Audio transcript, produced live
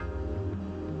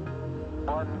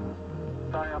One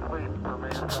giant leap for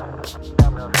mankind.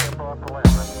 I'm going to step off the limit.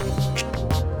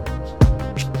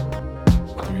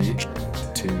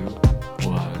 3, 2,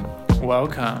 1.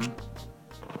 Welcome.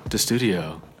 To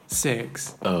Studio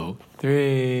 6, O.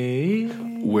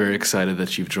 3. We're excited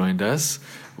that you've joined us.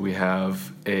 We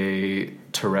have a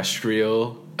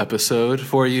terrestrial episode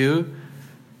for you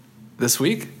this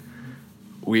week.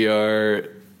 We are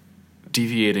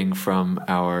deviating from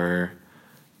our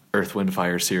Earth, Wind,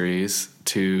 Fire series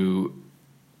to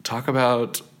talk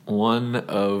about one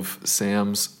of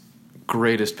Sam's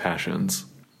greatest passions.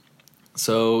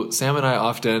 So Sam and I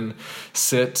often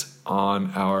sit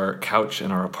on our couch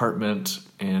in our apartment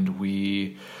and what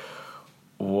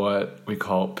we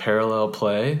call parallel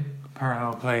play.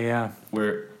 Parallel play, yeah.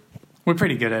 We're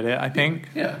pretty good at it, I think.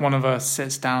 Yeah. One of us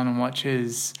sits down and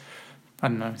watches, I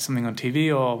don't know, something on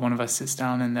TV, or one of us sits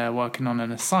down and they're working on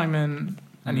an assignment,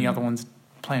 and the other one's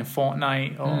playing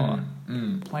Fortnite or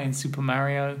playing Super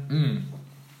Mario.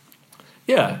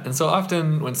 Yeah, and so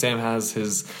often when Sam has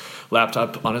his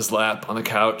laptop on his lap on the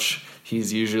couch,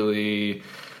 he's usually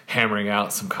hammering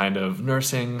out some kind of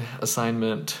nursing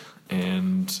assignment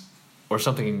or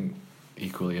something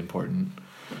equally important.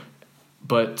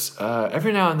 But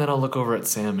every now and then I'll look over at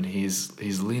Sam and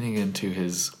he's leaning into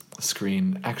his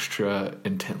screen extra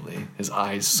intently, his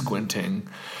eyes squinting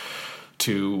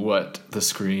to what the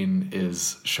screen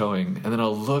is showing. And then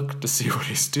I'll look to see what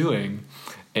he's doing,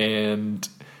 and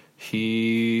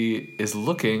he is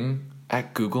looking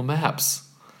at Google Maps.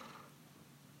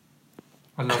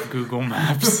 I love Google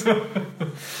Maps.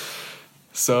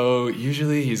 So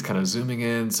usually he's kind of zooming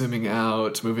in, zooming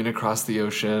out, moving across the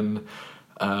ocean.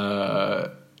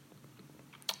 Tell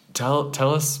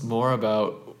us more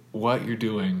about what you're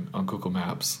doing on Google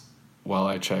Maps while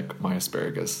I check my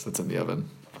asparagus that's in the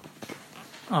oven.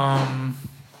 Well,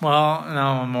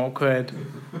 now I'm awkward.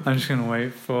 I'm just going to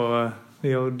wait for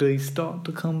the old D-Stop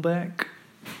to come back.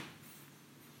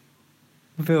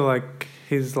 I feel like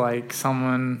he's like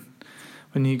someone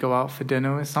when you go out for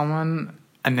dinner with someone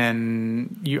and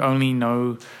then you only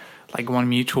know like one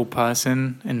mutual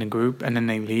person in the group, and then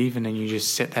they leave, and then you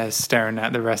just sit there staring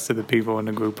at the rest of the people in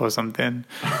the group or something.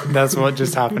 That's what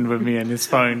just happened with me and his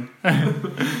phone.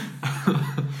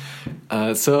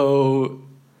 So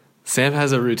Sam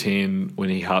has a routine when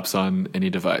he hops on any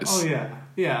device. Oh,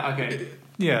 yeah, okay.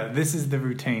 Yeah, this is the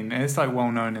routine. It's like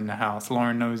well known in the house.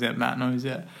 Lauren knows it, Matt knows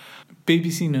it.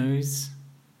 BBC News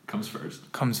Comes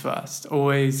first.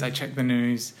 Always, I check the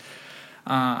news,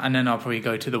 and then I'll probably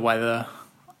go to the weather,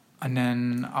 and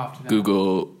then after that,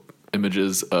 Google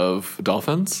images of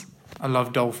dolphins. I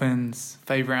love dolphins,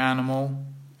 favorite animal,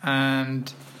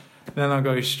 and then I'll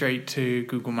go straight to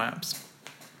Google Maps.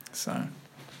 So,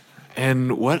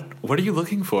 And what are you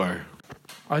looking for?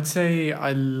 I'd say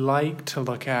I like to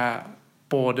look at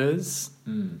borders.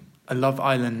 I love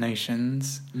island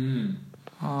nations.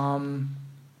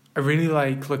 I really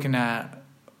like looking at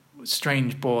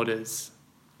strange borders,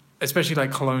 especially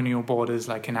like colonial borders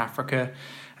like in Africa.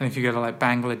 And if you go to like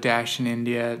Bangladesh and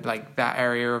India, like that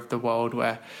area of the world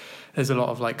where there's a lot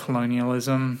of like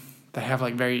colonialism, they have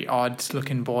like very odd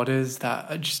looking borders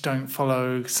that just don't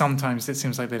follow. Sometimes it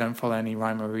seems like they don't follow any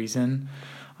rhyme or reason.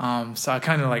 So I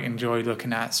kind of like enjoy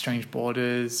looking at strange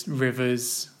borders,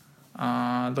 rivers,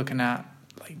 looking at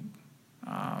like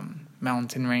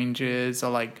mountain ranges, or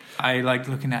like I like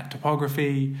looking at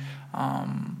topography,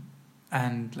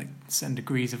 and like certain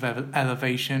degrees of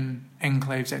elevation,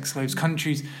 enclaves, exclaves,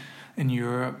 countries in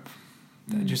Europe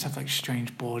that just have like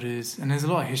strange borders, and there's a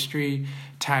lot of history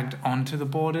tagged onto the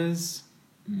borders.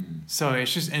 So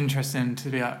it's just interesting to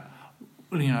be like,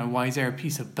 why is there a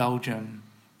piece of Belgium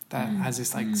that has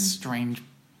this like strange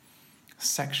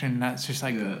section that's just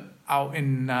like out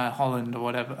in Holland or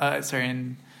whatever,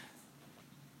 in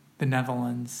the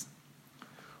Netherlands.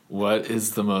 What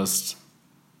is the most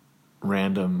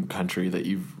random country that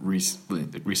you've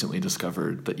recently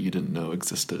discovered that you didn't know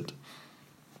existed?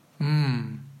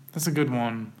 That's a good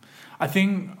one. I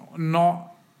think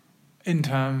not in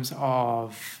terms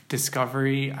of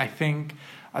discovery. I think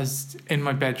I was in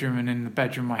my bedroom, and in the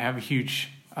bedroom I have a huge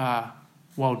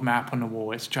world map on the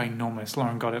wall. It's ginormous.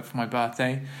 Lauren got it for my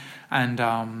birthday. And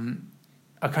a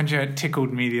country that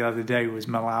tickled me the other day was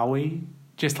Malawi.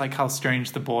 Just like how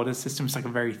strange the border system is, like a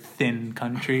very thin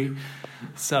country.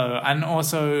 So, and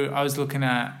also I was looking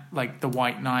at like the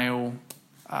White Nile,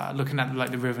 looking at like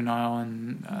the River Nile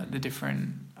and the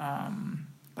different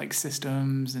like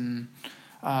systems and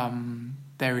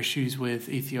their issues with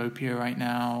Ethiopia right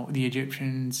now, the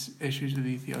Egyptians' issues with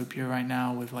Ethiopia right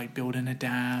now with like building a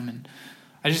dam. And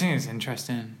I just think it's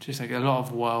interesting. Just like a lot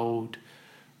of world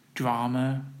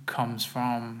drama comes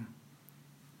from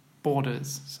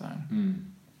borders. So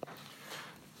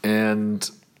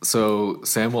And so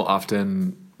Sam will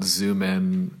often zoom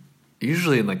in,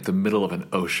 usually in like the middle of an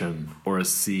ocean or a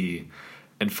sea,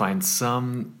 and find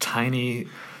some tiny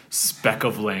speck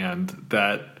of land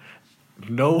that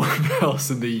no one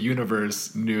else in the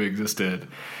universe knew existed.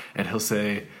 And he'll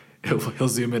say, he'll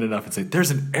zoom in enough and say,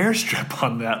 there's an airstrip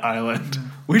on that island.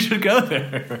 We should go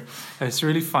there. it's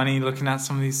really funny looking at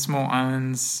some of these small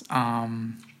islands that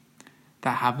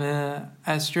have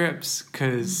airstrips,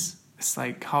 because it's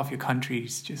like half your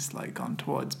country's just like gone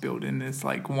towards building this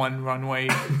like one runway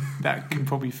that can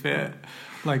probably fit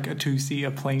like a 2-seater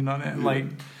plane on it. Like,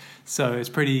 so it's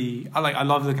pretty. I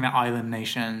love looking at island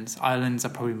nations. Islands are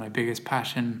probably my biggest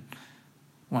passion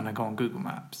when I go on Google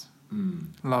Maps.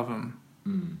 Love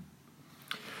them.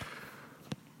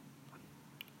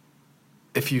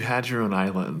 If you had your own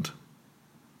island,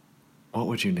 what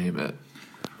would you name it?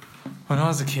 When I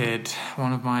was a kid,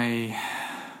 one of my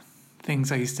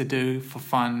things I used to do for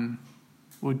fun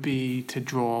would be to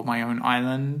draw my own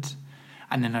island,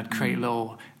 and then I'd create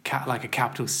little like a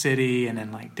capital city, and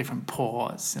then like different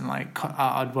ports, and like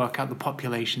I'd work out the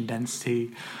population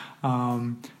density,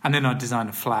 and then I'd design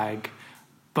a flag.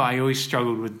 But I always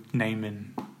struggled with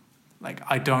naming. Like,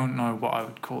 I don't know what I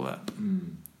would call it.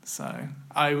 So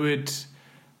I would.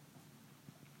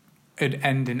 It'd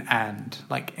end in and,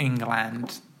 like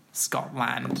England,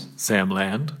 Scotland.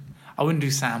 Samland? I wouldn't do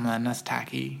Samland, that's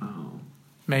tacky.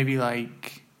 Maybe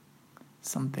like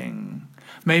something.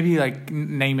 Maybe like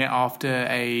name it after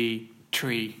a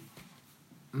tree.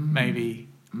 Maybe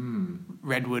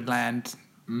Redwood Land.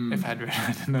 If I had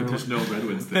I don't know. There's no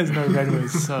redwoods there. There's no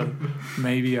redwoods, so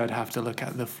maybe I'd have to look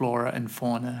at the flora and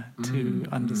fauna to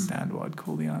understand what I'd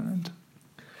call the island.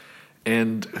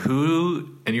 And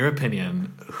who, in your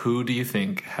opinion, who do you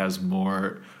think has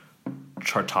more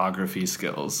chartography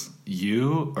skills?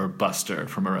 You or Buster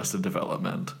from Arrested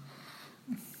Development?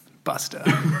 Buster.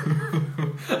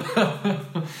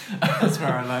 That's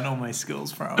where I learned all my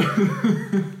skills from.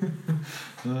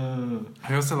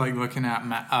 I also like looking at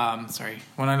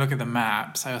when I look at the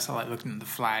maps, I also like looking at the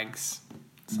flags.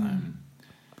 So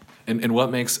And what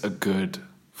makes a good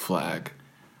flag?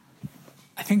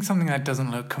 I think something that doesn't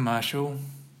look commercial.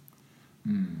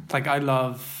 Like, I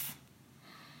love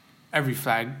every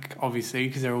flag, obviously,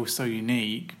 because they're all so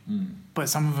unique. But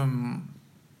some of them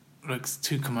looks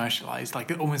too commercialized.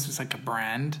 Like, it almost looks like a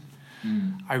brand.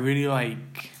 I really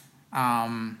like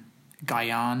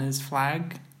Guyana's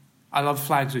flag. I love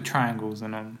flags with triangles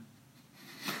in them.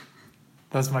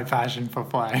 That's my passion for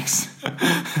flags.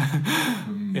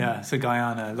 Yeah, so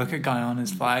Guyana. Look at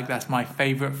Guyana's flag. That's my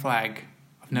favorite flag.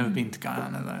 I've never been to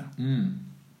Guyana, though.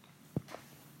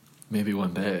 Maybe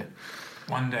one day.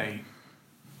 One day.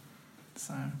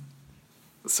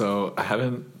 So I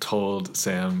haven't told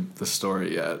Sam the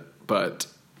story yet, but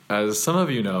as some of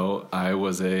you know, I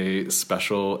was a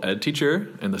special ed teacher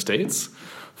in the States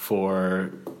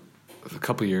for a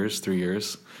couple years, 3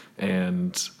 years,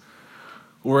 and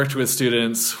worked with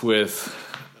students with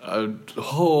a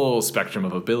whole spectrum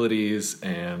of abilities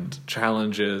and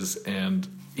challenges, and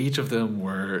each of them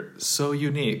were so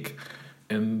unique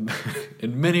in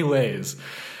many ways.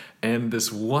 And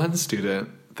this one student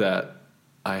that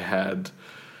I had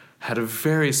a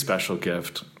very special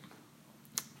gift,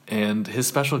 and his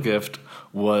special gift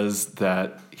was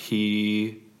that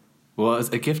he was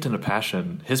a gift and a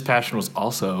passion. His passion was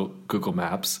also Google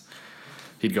Maps.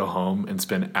 He'd go home and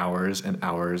spend hours and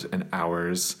hours and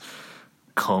hours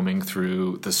combing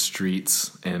through the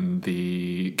streets and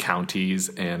the counties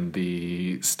and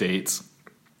the states.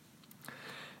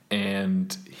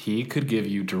 And he could give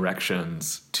you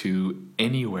directions to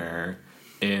anywhere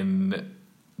in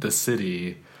the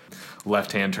city.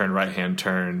 Left-hand turn, right-hand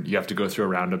turn. You have to go through a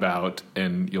roundabout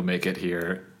and you'll make it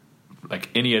here. Like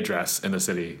any address in the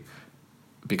city.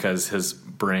 Because his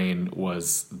brain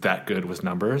was that good with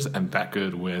numbers and that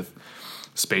good with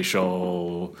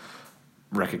spatial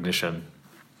recognition.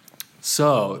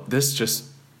 So this just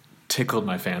tickled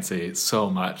my fancy so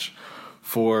much.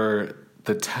 For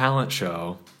the talent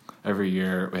show, every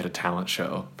year we had a talent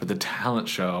show. For the talent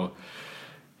show,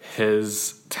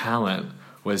 his talent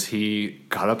was he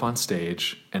got up on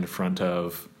stage in front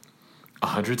of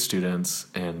 100 students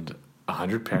and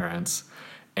 100 parents,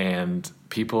 and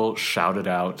people shouted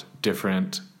out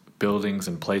different buildings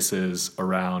and places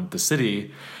around the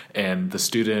city, and the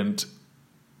student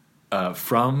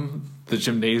from the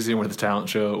gymnasium where the talent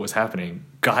show was happening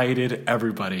guided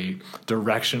everybody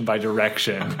direction by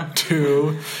direction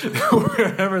to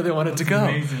wherever they wanted to go.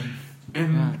 Amazing.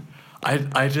 And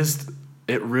I just,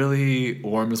 it really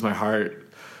warms my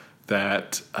heart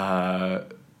that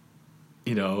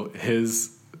you know,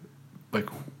 his like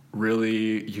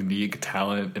really unique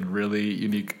talent and really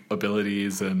unique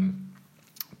abilities and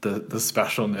the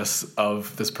specialness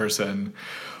of this person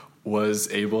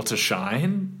was able to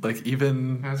shine. Like,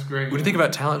 even That's great. when you think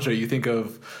about talent show, you think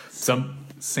of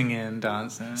singing,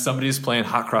 dancing. somebody's playing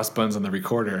Hot Cross Buns on the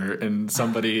recorder and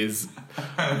somebody's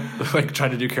like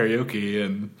trying to do karaoke,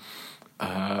 and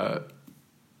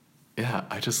yeah,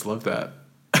 I just love that.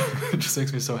 It just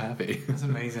makes me so happy. That's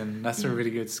amazing. That's a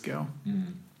really good skill.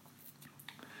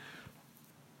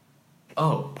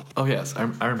 Oh yes,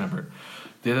 I remember.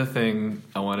 The other thing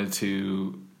I wanted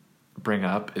to bring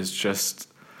up is just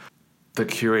the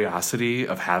curiosity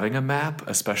of having a map,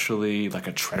 especially like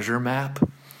a treasure map.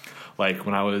 Like,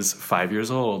 when I was 5 years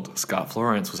old, Scott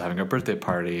Florence was having a birthday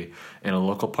party in a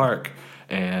local park,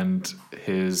 and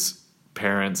his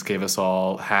parents gave us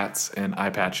all hats and eye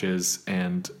patches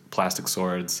and plastic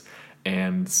swords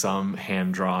and some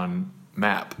hand-drawn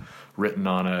map written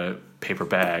on a paper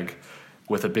bag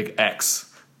with a big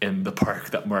X in the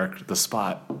park that marked the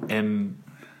spot. And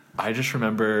I just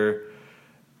remember,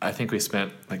 I think we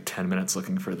spent like 10 minutes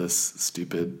looking for this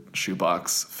stupid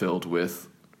shoebox filled with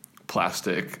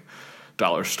plastic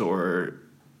dollar store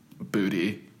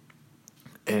booty.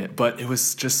 But it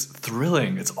was just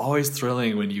thrilling. It's always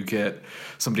thrilling when you get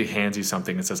somebody hands you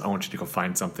something and says, I want you to go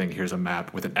find something. Here's a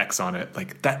map with an X on it.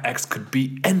 Like, that X could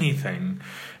be anything.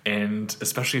 And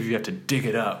especially if you have to dig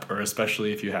it up, or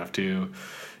especially if you have to,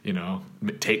 you know,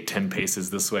 take 10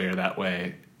 paces this way or that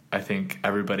way. I think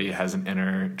everybody has an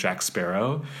inner Jack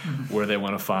Sparrow where they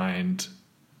want to find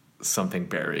something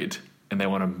buried and they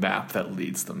want a map that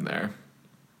leads them there.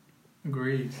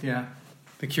 Agreed. Yeah,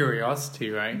 the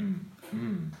curiosity, right?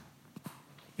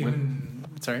 Even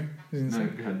sorry, Go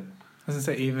ahead. I was gonna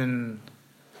say, even,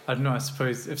 I don't know. I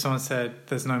suppose if someone said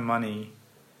there's no money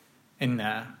in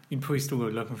there, you'd probably still go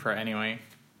looking for it anyway.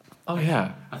 Oh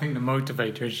yeah. I think the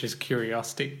motivator is just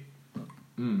curiosity.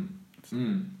 When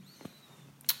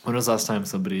was the last time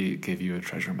somebody gave you a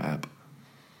treasure map?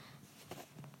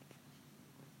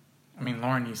 I mean,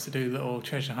 Lauren used to do little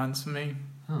treasure hunts for me.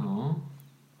 Oh.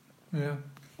 Yeah.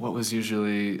 What was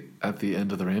usually at the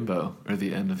end of the rainbow or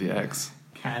the end of the X?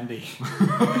 Candy.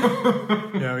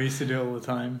 Yeah, we used to do it all the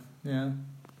time. Yeah.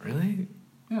 Really?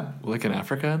 Yeah. Like in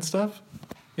Africa and stuff?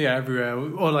 Yeah, everywhere.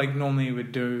 Or like normally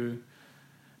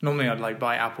I'd like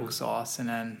buy applesauce and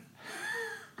then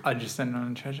I'd just send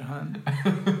on a treasure hunt.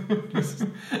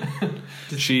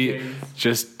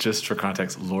 just for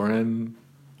context, Lauren,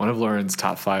 one of Lauren's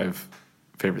top 5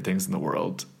 favorite things in the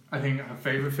world. I think her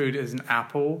favorite food is an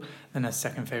apple, and her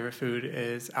second favorite food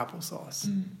is applesauce.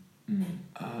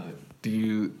 Do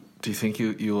you think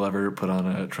you'll ever put on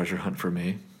a treasure hunt for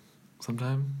me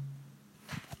sometime?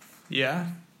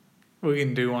 Yeah, we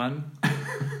can do one.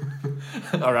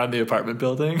 Around the apartment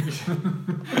building?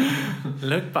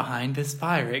 Look behind this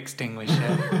fire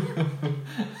extinguisher.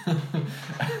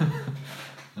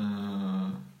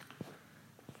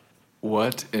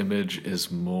 What image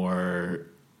is more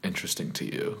interesting to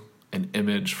you? An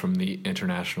image from the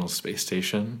International Space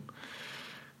Station,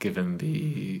 given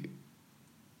the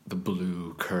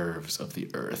blue curves of the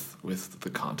Earth with the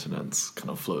continents kind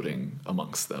of floating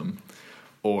amongst them,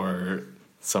 or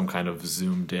some kind of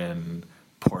zoomed in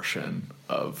portion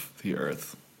of the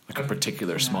Earth, like a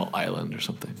particular small island or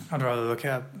something? I'd rather look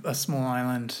at a small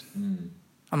island.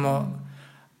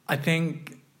 I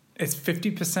think it's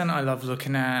 50% I love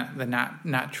looking at the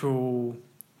natural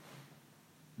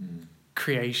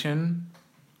creation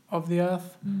of the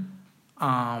Earth,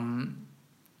 and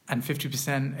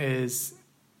 50% is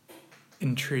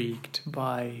intrigued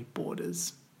by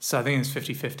borders. So I think it's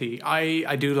 50-50.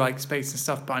 I do like space and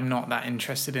stuff, but I'm not that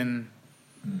interested in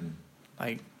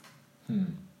like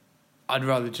I'd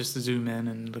rather just zoom in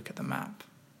and look at the map,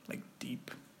 like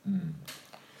deep.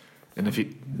 And if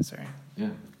you Sorry. yeah. I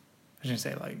was going to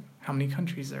say, like, how many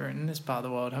countries are in this part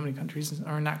of the world? How many countries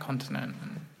are in that continent?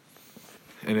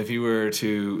 And if you were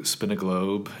to spin a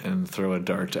globe and throw a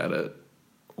dart at it,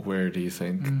 where do you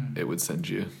think it would send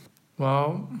you?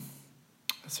 Well,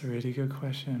 that's a really good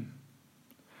question.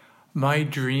 My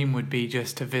dream would be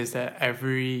just to visit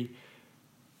every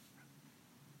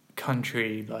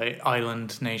country, like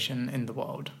island nation in the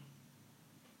world.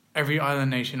 Every island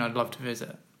nation I'd love to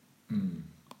visit.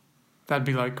 That'd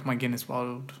be like my Guinness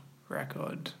World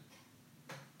Record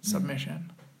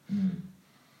submission.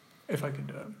 If I could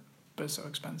do it. But it's so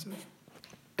expensive.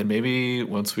 And maybe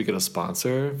once we get a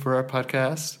sponsor for our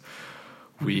podcast,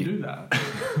 we do that.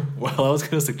 Well, I was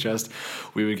going to suggest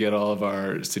we would get all of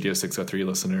our Studio 603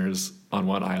 listeners on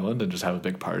one island and just have a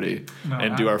big party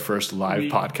and do our first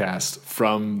live podcast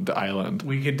from the island.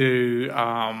 We could do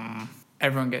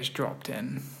everyone gets dropped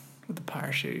in with a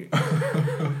parachute.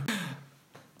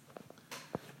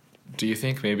 Do you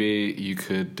think maybe you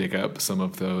could dig up some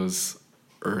of those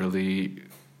early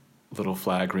little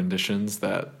flag renditions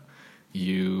that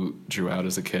you drew out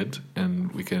as a kid,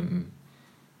 and we can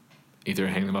either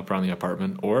hang them up around the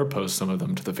apartment or post some of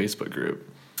them to the Facebook group?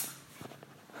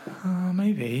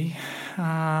 Maybe.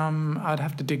 I'd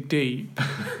have to dig deep.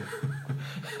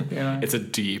 You know? It's a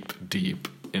deep, deep,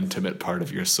 intimate part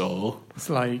of your soul. It's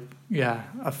like, yeah,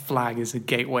 a flag is a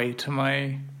gateway to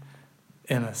my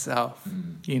inner self,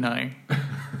 you know,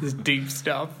 this deep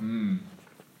stuff. And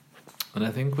I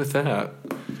think with that,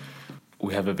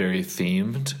 we have a very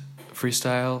themed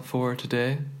freestyle for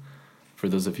today. For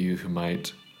those of you who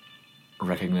might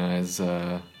recognize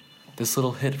this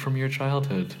little hit from your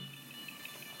childhood.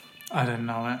 I don't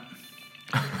know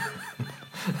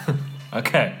it.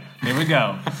 Okay, here we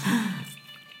go.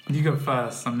 You go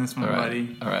first on this one, All right,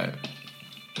 buddy. all right.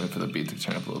 Wait for the beat to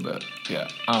turn up a little bit. Yeah.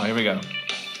 Oh, here we go.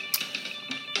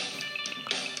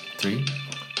 3,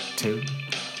 2,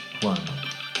 1.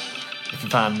 If you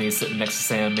find me sitting next to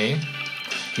Sam Me,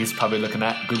 he's probably looking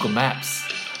at Google Maps,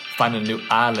 finding new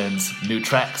islands, new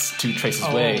tracks to trace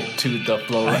his way to the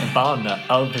flora and fauna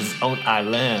of his own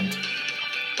island.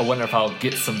 I wonder if I'll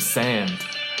get some sand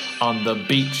on the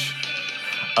beach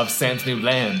of Sam's new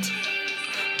land.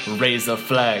 Raise a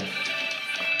flag,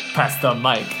 pass the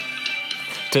mic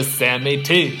to Sammy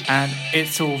T. And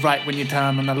it's alright when you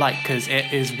turn on the light, cause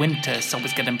it is winter, so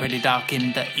it's getting pretty dark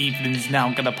in the evenings now.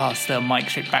 I'm gonna pass the mic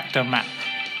straight back to Matt.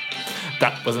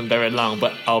 That wasn't very long,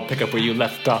 but I'll pick up where you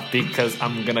left off because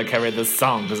I'm gonna carry this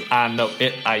song, cause I know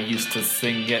it. I used to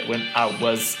sing it when I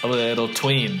was a little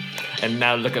tween. And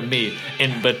now look at me,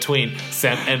 in between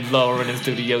Sam and Lauren in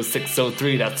Studio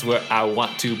 603. That's where I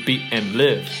want to be and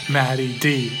live. Matty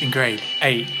D in grade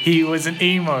 8. He was an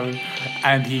emo,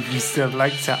 and he used to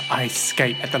like to ice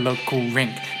skate at the local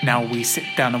rink. Now we sit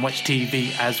down and watch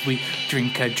TV as we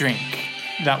drink a drink.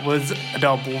 That was a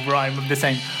double rhyme of the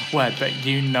same word, but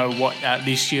you know what, at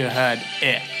least you heard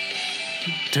it.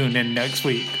 Tune in next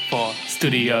week for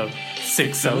Studio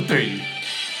 603.